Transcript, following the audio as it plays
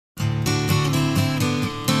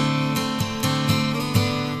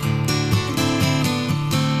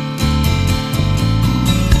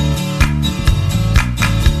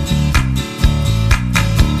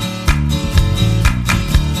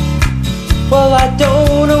Well, I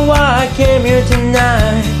don't know why I came here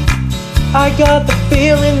tonight. I got the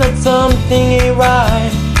feeling that something ain't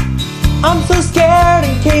right. I'm so scared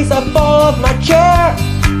in case I fall off my chair,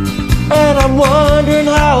 and I'm wondering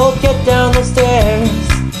how I'll get down the stairs.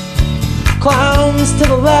 Clowns to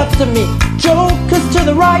the left of me, jokers to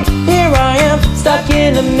the right. Here I am, stuck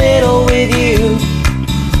in the middle with you.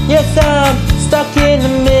 Yes, I'm stuck in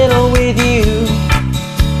the middle with you,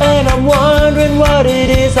 and I'm wondering what it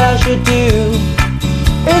is I should do.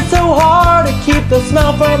 It's so hard to keep the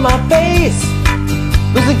smile from my face,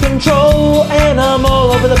 losing control and I'm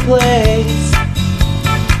all over the place.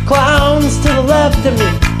 Clowns to the left of me,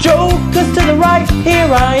 jokers to the right. Here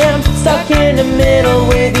I am, stuck in the middle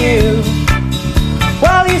with you.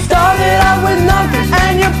 Well, you started out with nothing,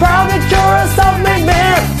 and you're proud that you're a self-made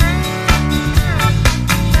man.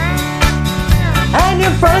 And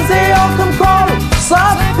your friends, they all come crawling,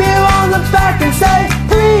 slap you on the back and say,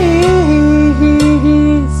 please,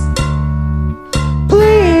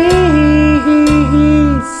 please.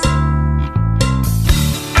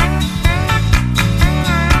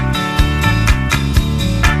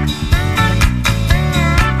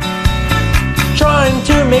 Trying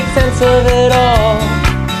to make sense of it all,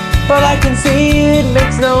 but I can see it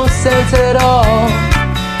makes no sense at all.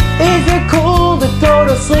 Is it cool to go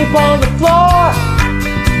to sleep on the floor?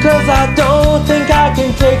 'Cause I don't think I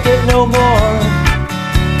can take it no more.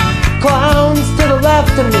 Clowns to the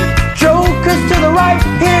left of me, jokers to the right.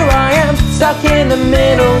 Here I am, stuck in the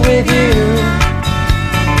middle with you.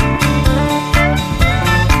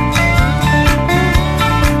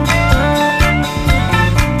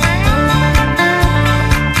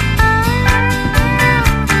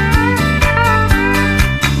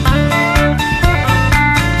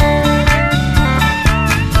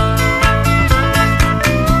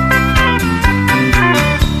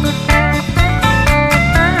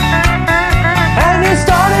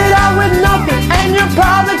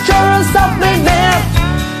 Proud that you're a self-made man,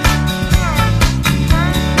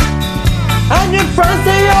 and your friends,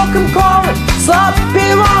 they all come calling, slap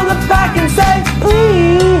you on the back and say,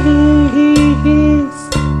 please,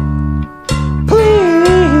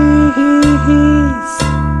 please.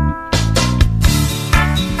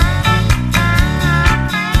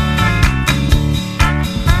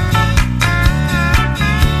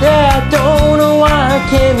 Yeah, I don't know why I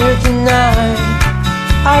came here tonight.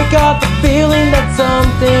 I got the feeling that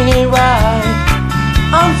something ain't right.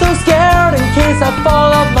 I'm so scared in case I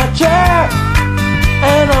fall off my chair,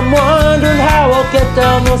 and I'm wondering how I'll get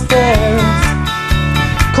down those stairs.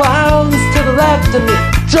 Clowns to the left of me,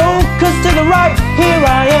 jokers to the right. Here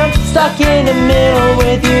I am, stuck in the middle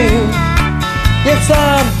with you. Yes,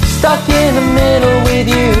 I'm stuck in the middle with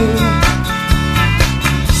you.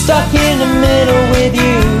 Stuck in the middle with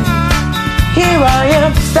you. Here I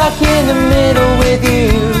am, stuck in the middle